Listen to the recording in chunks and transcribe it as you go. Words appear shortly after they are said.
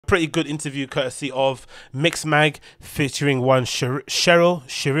pretty good interview courtesy of Mixmag featuring one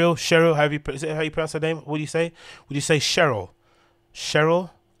Sherelle, how you pronounce her name? What do you say? Would you say Sherelle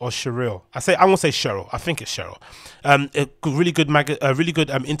or Sherelle? I'm gonna say Cheryl. I think it's Cheryl. Really good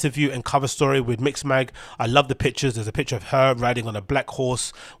interview and cover story with Mixmag. I love the pictures. There's a picture of her riding on a black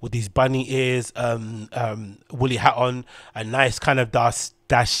horse with these bunny ears, woolly hat on, a nice kind of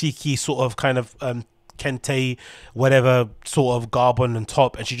dashiki sort of kind of kente whatever sort of garb on and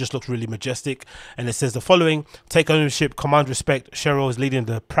top, and she just looks really majestic. And it says the following: take ownership, command respect. Cheryl is leading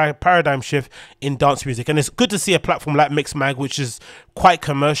the paradigm shift in dance music. And it's good to see a platform like Mixmag, which is quite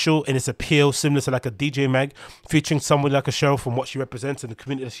commercial in its appeal, similar to like a DJ Mag, featuring someone like a Cheryl from what she represents and the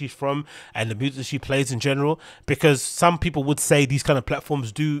community that she's from and the music that she plays in general. Because some people would say these kind of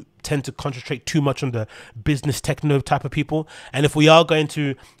platforms do tend to concentrate too much on the business techno type of people, and if we are going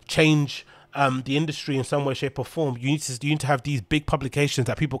to change the industry in some way, shape or form, you need to have these big publications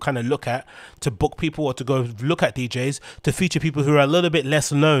that people kind of look at to book people or to go look at DJs, to feature people who are a little bit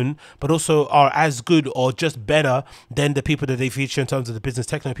less known but also are as good or just better than the people that they feature in terms of the business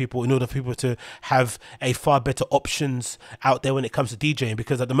techno people, in order for people to have a far better options out there when it comes to DJing.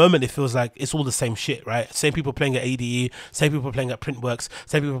 Because at the moment it feels like it's all the same shit, right? Same people playing at ADE, same people playing at Printworks,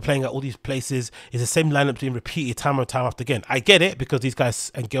 same people playing at all these places. It's the same lineup being repeated time and time after again. I get it, because these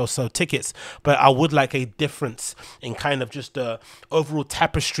guys and girls sell tickets, but I would like a difference in kind of just the overall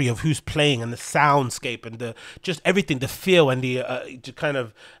tapestry of who's playing and the soundscape and the just everything, the feel and the kind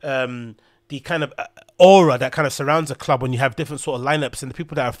of aura that kind of surrounds a club when you have different sort of lineups and the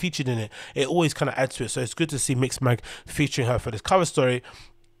people that are featured in it. It always kind of adds to it. So it's good to see Mixmag featuring her for this cover story.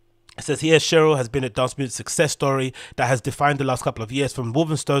 It says here, Cheryl has been a dance music success story that has defined the last couple of years, from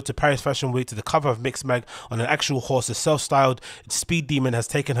Wolverhampton to Paris Fashion Week to the cover of Mixmag on an actual horse. A self-styled speed demon has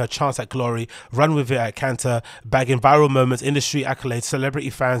taken her chance at glory, run with it at Cantor, bagging viral moments, industry accolades, celebrity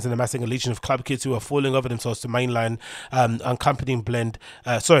fans, and amassing a legion of club kids who are falling over themselves to mainline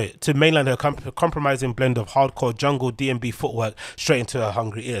her compromising blend of hardcore jungle DMB footwork straight into her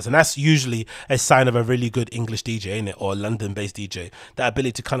hungry ears. And that's usually a sign of a really good English DJ, isn't it? Or London-based DJ. That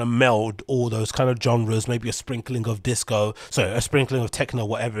ability to kind of meld all those kind of genres, maybe a sprinkling of disco, a sprinkling of techno,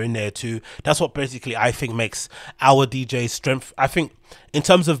 whatever in there too. That's what basically I think makes our DJ strength. I think in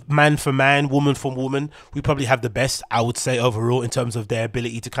terms of man for man, woman for woman, we probably have the best, I would say, overall, in terms of their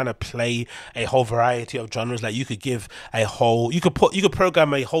ability to kind of play a whole variety of genres. Like you could give a whole, you could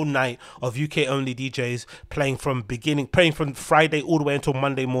program a whole night of UK only DJs playing from Friday all the way until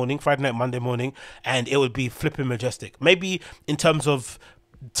Monday night, Monday morning, and it would be flipping majestic. Maybe in terms of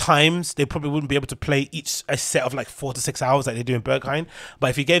times, they probably wouldn't be able to play each a set of like 4 to 6 hours like they do in Berghain, but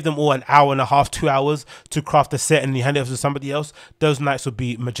if you gave them all an hour and a half, 2 hours to craft a set and you hand it over to somebody else, those nights would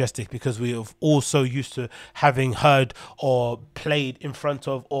be majestic, because we have also used to having heard or played in front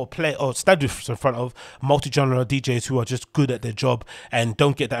of or studied in front of multi-genre DJs who are just good at their job and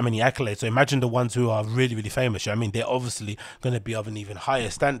don't get that many accolades. So imagine the ones who are really, really famous. I mean, they're obviously going to be of an even higher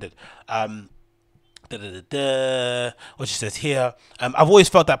standard. What she says here, I've always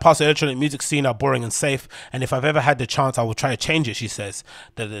felt that parts of the electronic music scene are boring and safe, and if I've ever had the chance, I will try to change it, she says.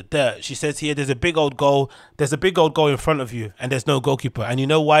 She says here, there's a big old goal in front of you, and there's no goalkeeper. And you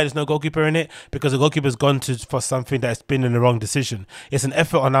know why there's no goalkeeper in it? Because the goalkeeper's gone for something that's been in the wrong decision. It's an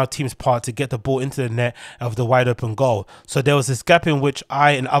effort on our team's part to get the ball into the net of the wide open goal. So there was this gap in which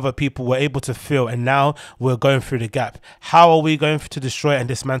I and other people were able to fill, and now we're going through the gap. How are we going to destroy and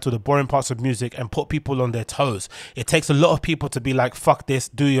dismantle the boring parts of music and put people on their toes? It takes a lot of people to be like, fuck this,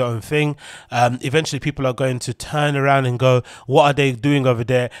 do your own thing. Eventually people are going to turn around and go, what are they doing over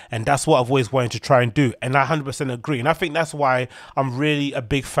there? And that's what I've always wanted to try and do, and I 100% agree. And I think that's why I'm really a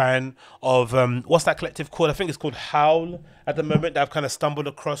big fan of what's that collective called? I think it's called Howl at the moment, that I've kind of stumbled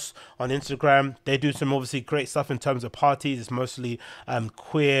across on Instagram. They do some obviously great stuff in terms of parties. It's mostly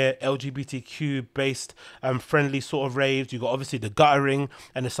queer, LGBTQ based, friendly sort of raves. You got obviously the guttering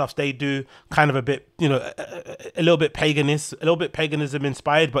and the stuff they do, kind of a bit, you know, a little bit paganism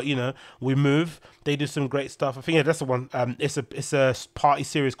inspired, but you know, we move. They do some great stuff. I think that's the one. It's a party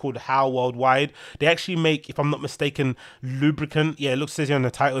series called How Worldwide. They actually make, if I'm not mistaken, lubricant. Yeah, it says here on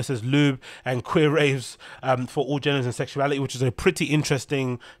the title, it says lube and queer raves for all genders and sexuality, which is a pretty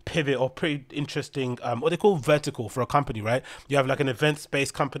interesting pivot, or pretty interesting what they call vertical for a company, right? You have like an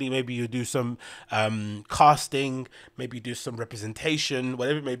events-based company. Maybe you do some casting, maybe you do some representation,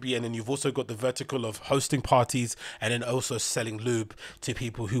 whatever it may be, and then you've also got the vertical of hosting parties and then also selling lube to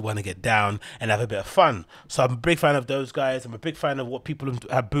people who want to get down and have a bit of fun. So I'm a big fan of those guys. I'm a big fan of what people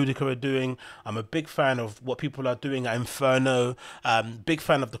at Boudica are doing. I'm a big fan of what people are doing at Inferno. Big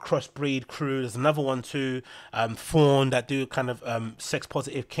fan of the Crossbreed crew. There's another one too, Fawn, that that do kind of sex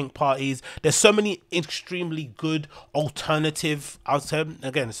positive kink parties. There's so many extremely good alternative, I'll say,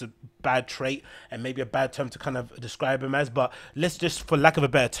 again, it's a bad trait and maybe a bad term to kind of describe them as, but let's just, for lack of a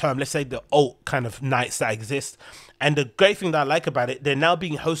better term, let's say the alt kind of nights that exist. And the great thing that I like about it, they're now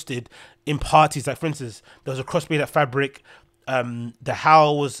being hosted in parties. Like, for instance, there was a Crossbreed at Fabric. The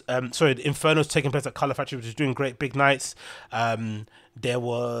Howl was, the Inferno's taking place at Colour Factory, which is doing great big nights. There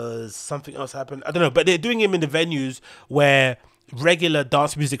was something else happened, I don't know, but they're doing them in the venues where regular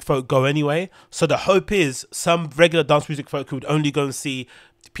dance music folk go anyway. So the hope is some regular dance music folk who would only go and see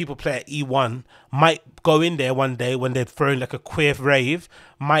people play at E1 might go in there one day when they're throwing like a queer rave,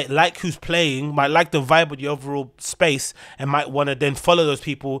 might like who's playing, might like the vibe of the overall space, and might want to then follow those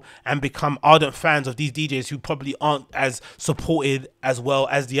people and become ardent fans of these DJs who probably aren't as supported as well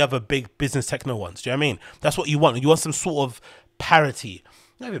as the other big business techno ones. Do you know what I mean? That's what you want. You want some sort of parity.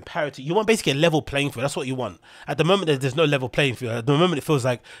 Not even parity. You want basically a level playing field. That's what you want. At the moment, there's no level playing field. At the moment, it feels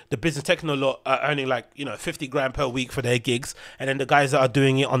like the business techno lot are earning like, 50 grand per week for their gigs. And then the guys that are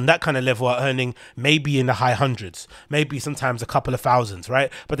doing it on that kind of level are earning maybe in the high hundreds, maybe sometimes a couple of thousands,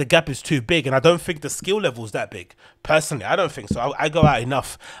 right? But the gap is too big. And I don't think the skill level is that big. Personally, I don't think so. I go out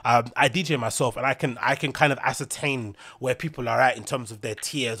enough. I DJ myself, and I can kind of ascertain where people are at in terms of their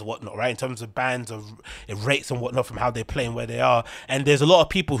tiers or whatnot, right? In terms of bands, of rates and whatnot from how they play and where they are. And there's a lot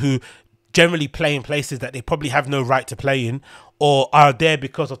of people who generally play in places that they probably have no right to play in, or are there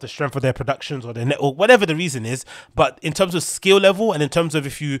because of the strength of their productions or their network, whatever the reason is. But in terms of skill level, and in terms of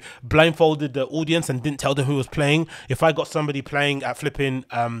if you blindfolded the audience and didn't tell them who was playing, if I got somebody playing at flipping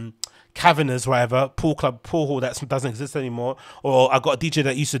Caverners, whatever, pool hall that doesn't exist anymore, or I got a DJ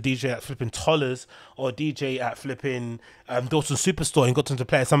that used to DJ at flipping Tollers, or DJ at flipping Dawson Superstore, and got them to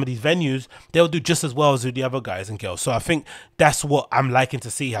play at some of these venues, they'll do just as well as the other guys and girls. So I think that's what I'm liking to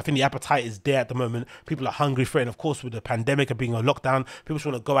see. I think the appetite is there at the moment. People are hungry for it, and of course with the pandemic and being on lockdown, people just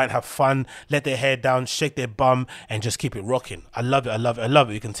want to go out and have fun, let their hair down, shake their bum, and just keep it rocking. I love it, I love it, I love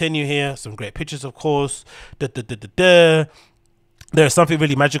it. We continue here, some great pictures, of course. There's something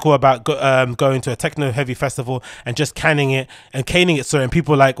really magical about going to a techno heavy festival and just caning it, and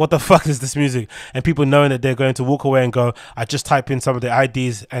people are like, what the fuck is this music? And people knowing that they're going to walk away and go, I just type in some of the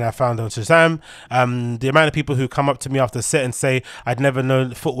IDs and I found on Shazam. The amount of people who come up to me after the set and say, I'd never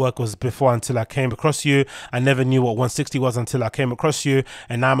known footwork was before until I came across you. I never knew what 160 was until I came across you.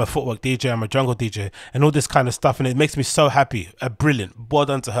 And now I'm a footwork DJ, I'm a jungle DJ, and all this kind of stuff. And it makes me so happy. Brilliant. Well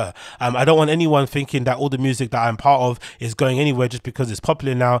done to her. I don't want anyone thinking that all the music that I'm part of is going anywhere just because it's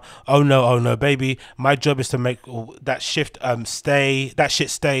popular now. Oh no, baby. My job is to make that shift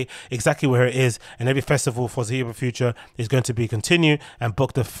stay exactly where it is, and every festival for the foreseeable future is going to be continue and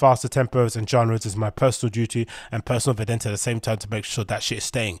book the faster tempos and genres is my personal duty and personal vendetta at the same time to make sure that shit is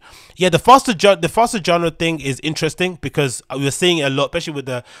staying. Yeah, the faster genre thing is interesting because we're seeing it a lot, especially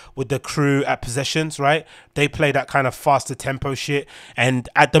with the crew at Possessions, right? They play that kind of faster tempo shit, and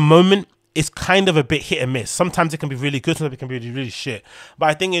at the moment it's kind of a bit hit and miss. Sometimes it can be really good, sometimes it can be really, really shit. But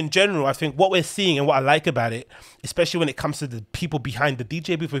I think in general, I think what we're seeing and what I like about it, especially when it comes to the people behind the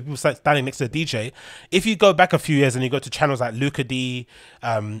DJ booth, when people start standing next to the DJ, if you go back a few years and you go to channels like Luca D,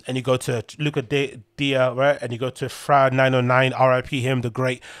 and you go to Luca Dia, right, and you go to Fra 909, RIP him, the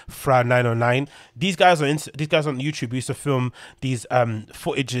great Fra 909. These guys on YouTube used to film these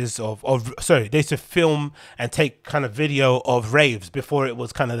footages they used to film and take kind of video of raves before it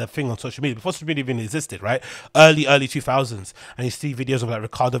was kind of the thing on social media, before social media even existed, right? Early 2000s. And you see videos of like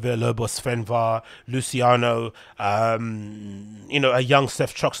Ricardo Villalobos, Sven Var, Luciano, a young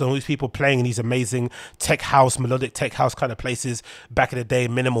Steph Truxton, all these people playing in these amazing tech house, melodic tech house kind of places back in the day,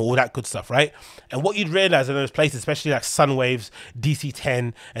 minimal, all that good stuff, right? And what you'd realize in those places, especially like Sunwaves,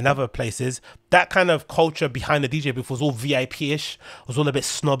 DC10 and other places, that kind of culture behind the DJ booth was all VIP-ish, was all a bit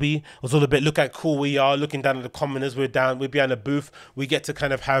snobby, was all a bit, look how cool we are, looking down at the commoners, we're behind the booth, we get to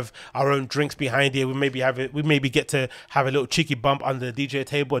kind of have our own drinks behind here, we maybe get to have a little cheeky bump under the DJ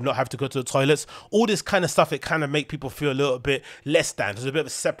table and not have to go to the toilets. All this kind of stuff, it kind of make people feel a little bit less than. There's a bit of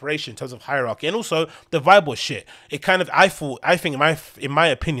a separation in terms of hierarchy. And also the vibe was shit. It kind of, I think in my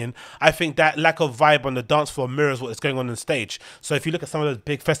opinion, I think that lack of vibe on the dance floor mirrors what is going on stage. So if you look at some of those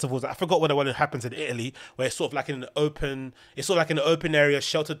big festivals, I forgot what the one that happens in Italy, where it's sort of like in an open area,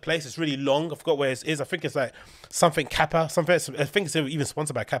 sheltered place. It's really long. I forgot where it is. I think it's like something Kappa, something. I think it's even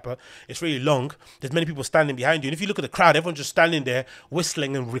sponsored by Kappa. It's really long. There's many people standing behind you, and if you look at the crowd, everyone's just standing there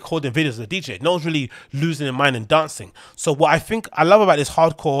whistling and recording videos of the DJ. No one's really losing their mind and dancing. So what I think I love about this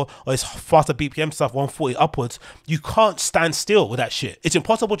hardcore or this faster BPM stuff, 140 upwards, you can't stand still with that shit. It's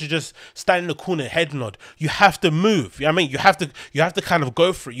impossible to just stand in the corner and head nod. You have to move. You know what I mean? You have to kind of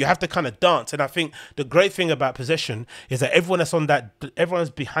go for it. You have to kind of dance. dance. And I think the great thing about Possession is that everyone that's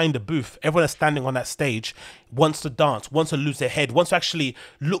behind the booth, everyone that's standing on that stage wants to dance, wants to lose their head, wants to actually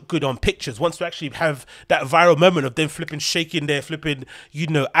look good on pictures, wants to actually have that viral moment of them flipping, shaking their flipping,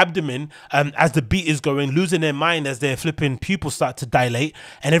 abdomen as the beat is going, losing their mind as their flipping pupils start to dilate,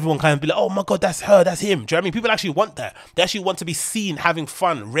 and everyone kind of be like, oh my God, that's her, that's him. Do you know what I mean? People actually want that. They actually want to be seen having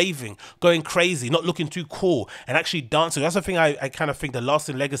fun, raving, going crazy, not looking too cool, and actually dancing. That's the thing I kind of think the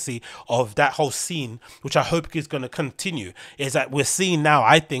lasting legacy of that whole scene, which I hope is going to continue, is that we're seeing now,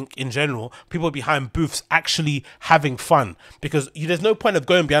 I think, in general, people behind booths actually having fun, because there's no point of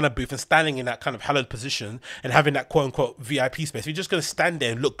going behind a booth and standing in that kind of hallowed position and having that quote unquote VIP space. You're just going to stand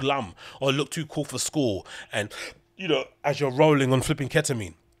there and look glum or look too cool for school, and as you're rolling on flipping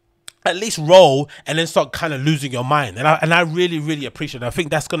ketamine. At least roll and then start kind of losing your mind. And I really, really appreciate it. I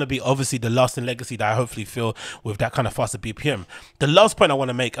think that's going to be obviously the lasting legacy that I hopefully feel with that kind of faster BPM. The last point I want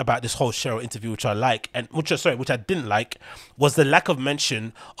to make about this whole Cheryl interview, which I like, and which I didn't like, was the lack of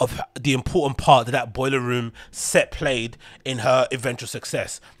mention of the important part that Boiler Room set played in her eventual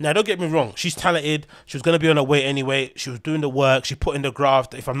success. Now, don't get me wrong. She's talented. She was going to be on her way anyway. She was doing the work. She put in the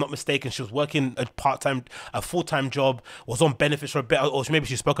graft. If I'm not mistaken, she was working a full-time job, was on benefits for a bit, or maybe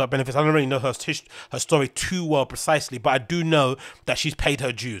she spoke about benefits. I don't really know her story too well precisely, but I do know that she's paid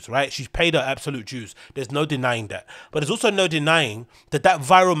her dues, right? She's paid her absolute dues. There's no denying that. But there's also no denying that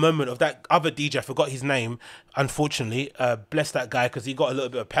viral moment of that other DJ, I forgot his name, unfortunately, bless that guy, because he got a little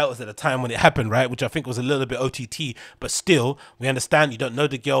bit of pelters at the time when it happened, right? Which I think was a little bit OTT, but still, we understand you don't know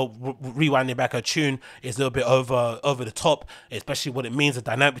the girl, rewinding back her tune is a little bit over the top, especially what it means, the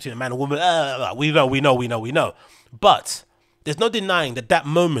dynamic between a man and woman. We know. But there's no denying that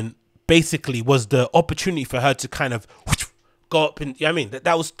moment basically was the opportunity for her to kind of go up, and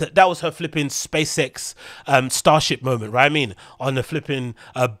that was her flipping SpaceX Starship moment, right? On the flipping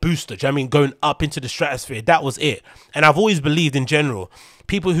booster, going up into the stratosphere. That was it. And I've always believed in general,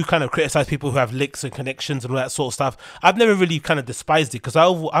 people who kind of criticize people who have links and connections and all that sort of stuff, I've never really kind of despised it, because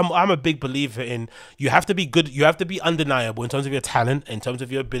I'm a big believer in, you have to be good, you have to be undeniable in terms of your talent, in terms of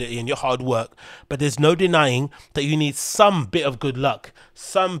your ability and your hard work, but there's no denying that you need some bit of good luck,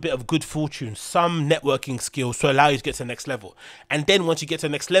 some bit of good fortune, some networking skills to allow you to get to the next level. And then once you get to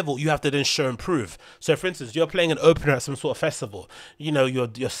the next level, you have to then show and prove. So for instance, you're playing an opener at some sort of festival,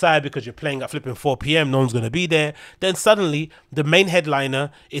 you're sad because you're playing at flipping 4 p.m, no one's going to be there, then suddenly the main headliner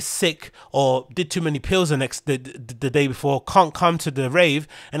is sick or did too many pills the day before, can't come to the rave,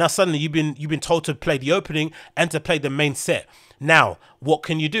 and now suddenly you've been told to play the opening and to play the main set. Now, what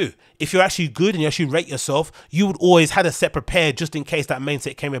can you do? If you're actually good and you actually rate yourself, you would always had a set prepared just in case that main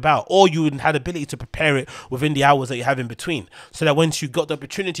set came about, or you would have the ability to prepare it within the hours that you have in between, so that once you got the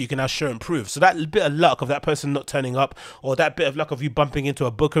opportunity, you can now show and prove. So that bit of luck of that person not turning up, or that bit of luck of you bumping into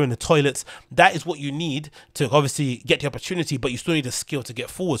a booker in the toilets, that is what you need to obviously get the opportunity, but you still need the skill to get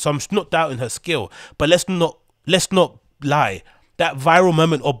forward. So I'm not doubting her skill, but let's not lie. That viral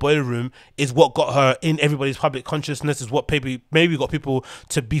moment of Boiler Room is what got her in everybody's public consciousness, is what maybe got people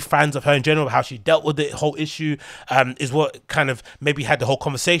to be fans of her in general, how she dealt with the whole issue, is what kind of maybe had the whole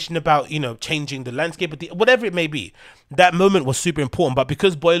conversation about, changing the landscape, whatever it may be. That moment was super important, but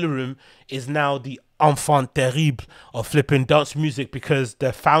because Boiler Room is now the enfant terrible of flipping dance music, because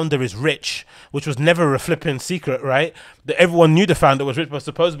the founder is rich, which was never a flipping secret, right? Everyone knew the founder was rich, but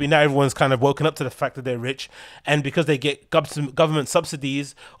supposedly now everyone's kind of woken up to the fact that they're rich, and because they get government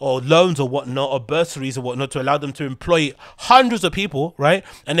subsidies or loans or whatnot, or bursaries or whatnot, to allow them to employ hundreds of people, right?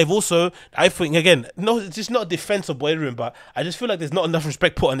 And they've also, I think, again, no, it's just not a defense of Boiler Room, but I just feel like there's not enough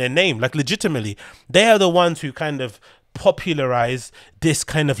respect put on their name. Like, legitimately, they are the ones who kind of popularize this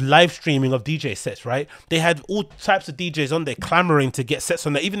kind of live streaming of DJ sets, right? They had all types of DJs on there clamoring to get sets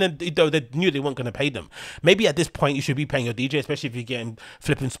on there, even though they knew they weren't going to pay them. Maybe at this point you should be paying your DJ, especially if you're getting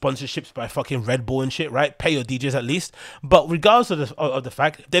flipping sponsorships by fucking Red Bull and shit, right? Pay your DJs at least. But regardless of the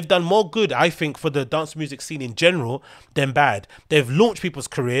fact, they've done more good, I think, for the dance music scene in general than bad. They've launched people's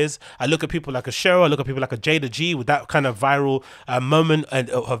careers. I look at people like a Cheryl, I look at people like a Jada G with that kind of viral moment and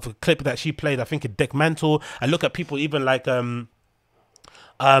of a clip that she played, I think, in Deck Mantle. I look at people even like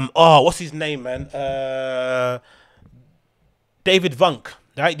what's his name, man? David Vunk,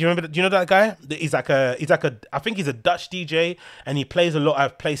 right? Do you know that guy? He's like a I think he's a Dutch DJ, and he plays a lot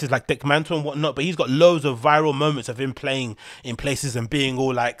of places like Deck Mantle and whatnot, but he's got loads of viral moments of him playing in places and being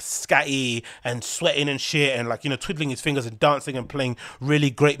all like scatty and sweating and shit, and like, twiddling his fingers and dancing and playing really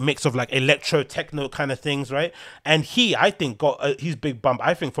great mix of like electro techno kind of things, right? And he, I think, got his big bump,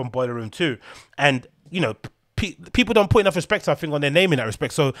 I think, from Boiler Room too. And people don't put enough respect, I think, on their name in that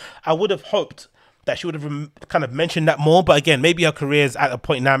respect. So I would have hoped that she would have kind of mentioned that more. But again, maybe her career is at a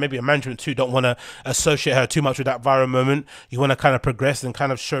point now, maybe a management too don't want to associate her too much with that viral moment. You want to kind of progress and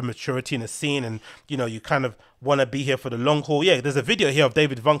kind of show maturity in the scene, and you know, you kind of want to be here for the long haul. Yeah, there's a video here of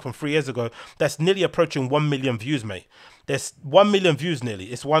David Vunk from 3 years ago that's nearly approaching 1 million views, mate. There's 1 million views nearly.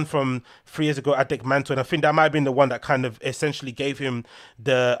 It's one from 3 years ago, Adek Manto, and I think that might have been the one that kind of essentially gave him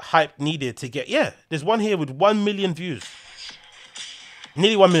the hype needed to get. Yeah, there's one here with 1 million views.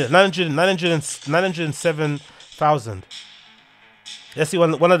 Nearly 1 million, 907,000. Let's see,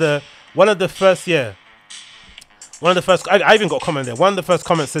 one of the first, yeah. One of the first, I even got a comment there. One of the first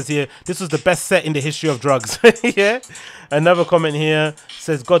comments says here, this was the best set in the history of drugs. Yeah. Another comment here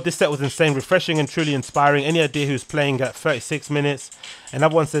says, God, this set was insane, refreshing and truly inspiring. Any idea who's playing at 36 minutes?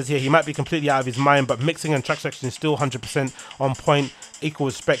 Another one says here, he might be completely out of his mind, but mixing and track selection is still 100% on point. Equal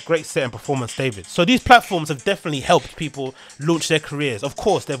respect, great set and performance, David. So these platforms have definitely helped people launch their careers. Of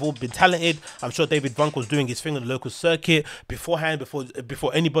course, they've all been talented. I'm sure David Vunk was doing his thing on the local circuit beforehand,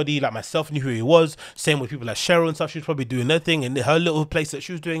 before anybody like myself knew who he was. Same with people like Cheryl and stuff. She was probably doing their thing in her little place that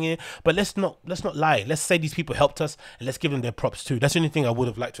she was doing it. But let's not lie. Let's say these people helped us, and let's give them their props too. That's the only thing I would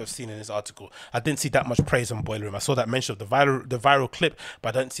have liked to have seen in this article. I didn't see that much praise on Boiler Room. I saw that mention of the viral clip,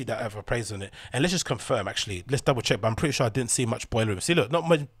 but I didn't see that ever praise on it. And let's just confirm, actually, let's double check, but I'm pretty sure I didn't see much Boiler Room. See, look, not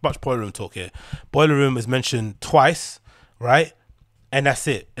much Boiler Room talk here. Boiler Room is mentioned twice, right? And that's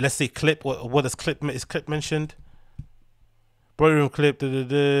it. Let's see clip. What is clip mentioned? Boiler Room clip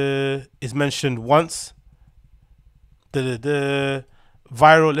is mentioned once.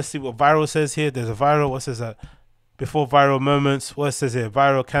 Viral. Let's see what viral says here. There's a viral. What says that? Before viral moments. What it says here?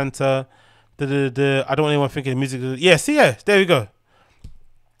 Viral canter. I don't want anyone thinking music. Yeah. See, yeah. There we go.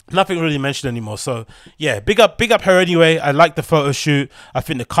 Nothing really mentioned anymore. So yeah, big up her anyway. I like the photo shoot. I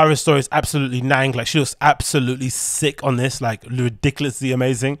think the cover story is absolutely nang. Like, she looks absolutely sick on this, like ridiculously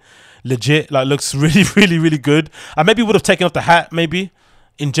amazing, legit. Like, looks really, really, really good. I maybe would have taken off the hat. Maybe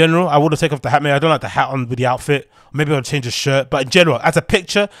in general, I would have taken off the hat. Maybe I don't like the hat on with the outfit. Maybe I'll change the shirt. But in general, as a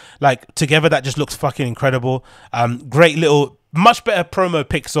picture, like together, that just looks fucking incredible. Great little. Much better promo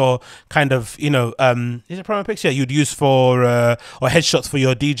pics, or kind of, you know, is it promo pics? Yeah, you'd use for or headshots for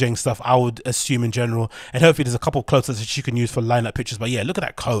your DJing stuff, I would assume, in general. And hopefully there's a couple close-ups that you can use for lineup pictures. But yeah, look at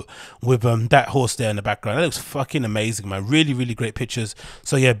that coat with that horse there in the background. That looks fucking amazing, man. Really, really great pictures.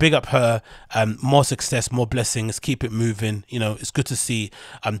 So yeah, big up her. More success, more blessings. Keep it moving. You know, it's good to see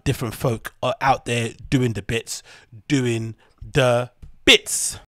different folk out there doing the bits.